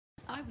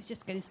I was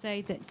just going to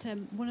say that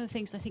one of the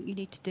things I think you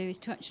need to do is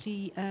to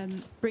actually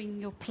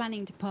bring your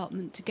planning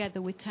department together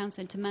with town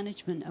centre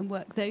management and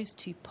work those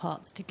two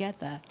parts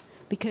together.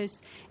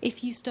 Because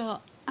if you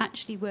start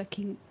actually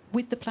working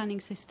with the planning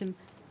system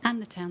and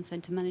the town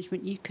centre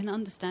management, you can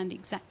understand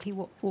exactly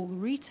what all the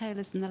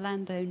retailers and the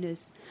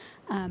landowners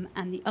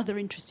and the other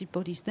interested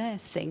bodies there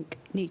think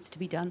needs to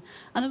be done.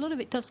 And a lot of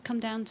it does come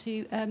down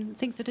to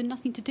things that are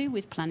nothing to do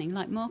with planning,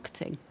 like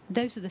marketing.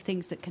 Those are the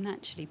things that can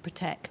actually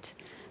protect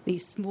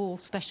these small,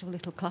 special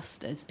little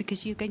clusters,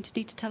 because you're going to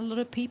need to tell a lot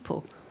of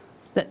people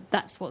that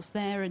that's what's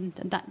there and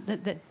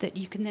that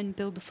you can then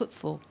build the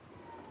footfall.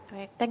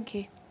 Great, thank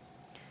you.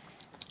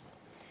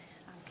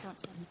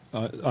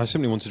 I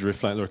simply wanted to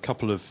reflect there are a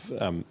couple of,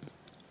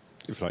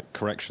 if you like,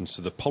 corrections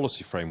to the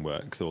policy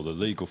framework or the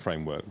legal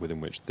framework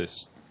within which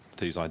these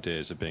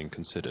ideas are being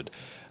considered.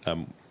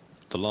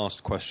 The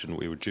last question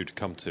we were due to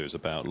come to is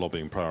about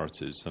lobbying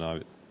priorities,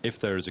 and if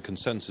there is a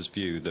consensus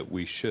view that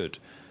we should,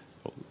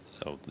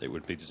 or it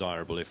would be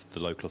desirable if the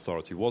local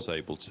authority was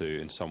able to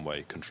in some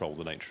way control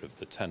the nature of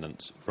the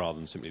tenants rather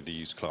than simply the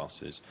use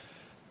classes,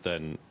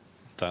 then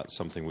that's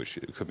something which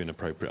could be an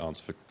appropriate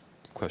answer for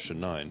question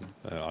 9.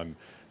 I'm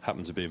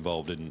happen to be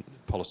involved in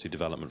policy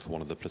development for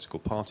one of the political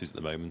parties at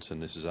the moment,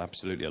 and this is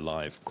absolutely a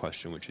live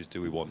question, which is,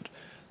 do we want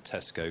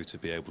Tesco to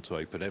be able to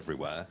open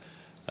everywhere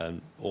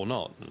or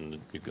not? And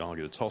you can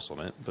argue the toss on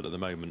it, but at the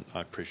moment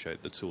I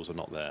appreciate the tools are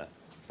not there,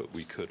 but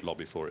we could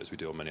lobby for it as we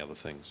do on many other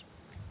things.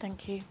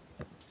 Thank you.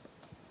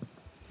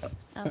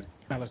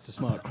 Alistair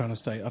Smart, Crown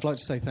Estate. I'd like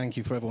to say thank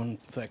you for everyone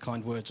for their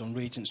kind words on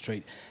Regent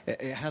Street.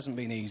 It hasn't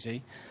been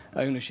easy.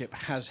 Ownership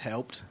has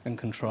helped and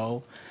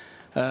control.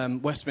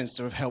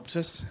 Westminster have helped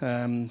us.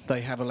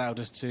 They have allowed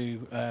us to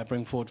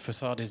bring forward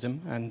facadism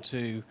and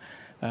to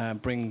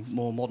bring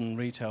more modern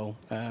retail.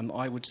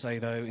 I would say,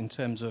 though, in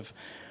terms of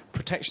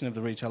protection of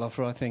the retail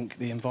offer, I think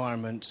the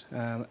environment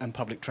and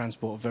public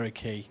transport are very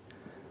key.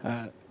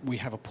 We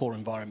have a poor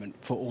environment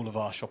for all of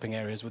our shopping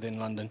areas within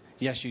London.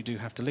 Yes, you do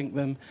have to link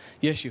them.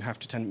 Yes, you have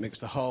to tenant mix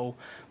the whole.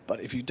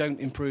 But if you don't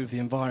improve the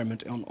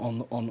environment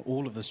on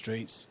all of the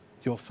streets,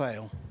 you'll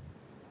fail,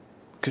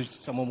 because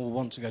someone will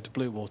want to go to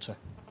Bluewater.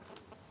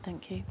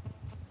 Thank you.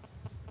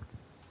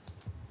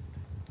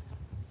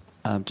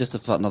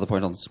 Just another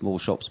point on the small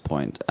shops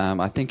point.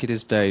 I think it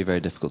is very, very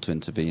difficult to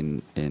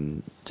intervene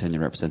in tenure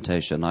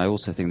representation. I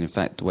also think, in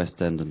fact, the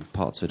West End and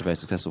parts of it are very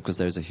successful because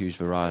there is a huge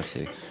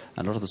variety.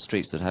 And a lot of the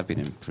streets that have been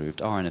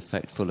improved are, in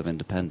effect, full of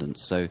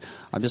independents. So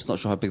I'm just not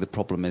sure how big the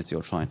problem is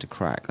you're trying to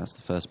crack. That's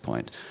the first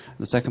point. And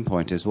the second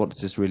point is, what does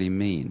this really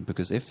mean?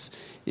 Because if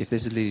this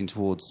is leading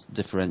towards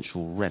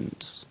differential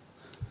rent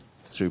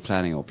through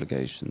planning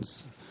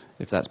obligations,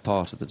 if that's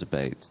part of the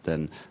debate,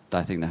 then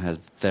I think that has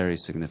very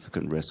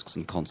significant risks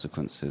and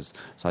consequences.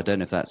 So I don't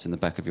know if that's in the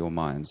back of your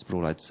minds, but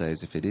all I'd say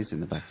is if it is in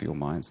the back of your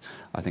minds,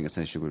 I think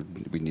essentially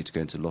we need to go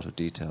into a lot of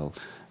detail.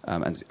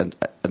 And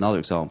another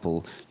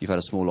example, you've had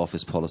a small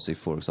office policy,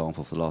 for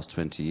example, for the last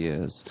 20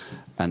 years,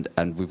 and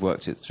we've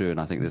worked it through, and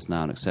I think there's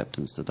now an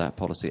acceptance that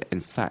policy, in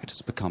fact,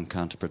 has become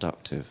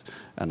counterproductive.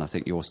 And I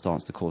think your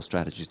stance, the core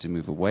strategy, is to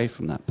move away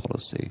from that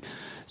policy.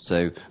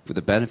 So with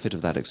the benefit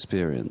of that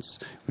experience,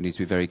 we need to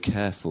be very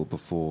careful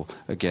before,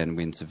 again,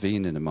 we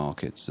intervene in a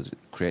market that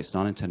creates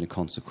an unintended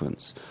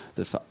consequence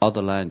that for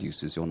other land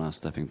uses you're now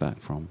stepping back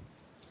from.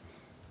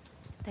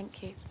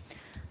 Thank you.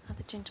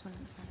 The gentleman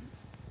in the front.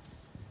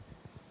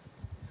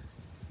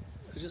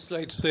 I'd just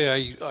like to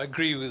say I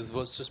agree with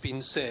what's just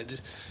been said,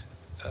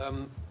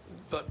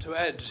 but to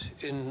add,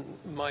 in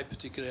my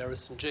particular area,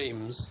 St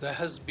James, there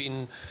has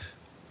been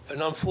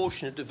an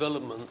unfortunate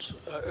development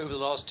over the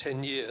last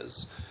 10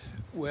 years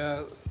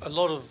where a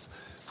lot of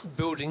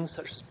buildings,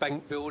 such as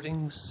bank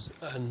buildings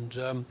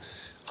and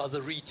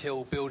other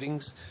retail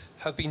buildings,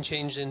 have been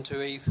changed into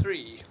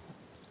A3.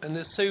 And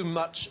there's so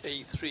much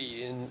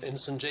A3 in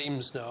St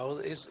James now,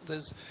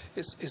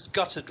 it's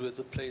gutted with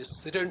the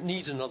place. They don't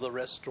need another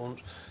restaurant,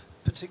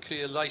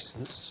 particularly a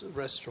licensed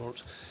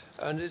restaurant.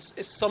 And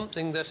it's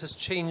something that has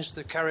changed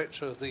the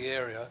character of the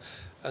area.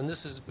 And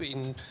this has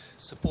been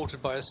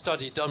supported by a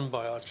study done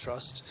by our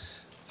trust.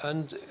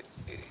 And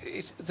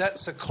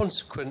that's a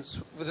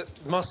consequence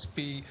that must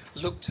be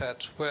looked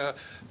at, where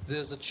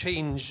there's a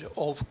change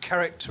of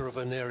character of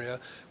an area,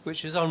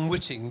 which is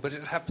unwitting, but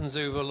it happens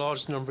over a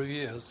large number of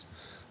years.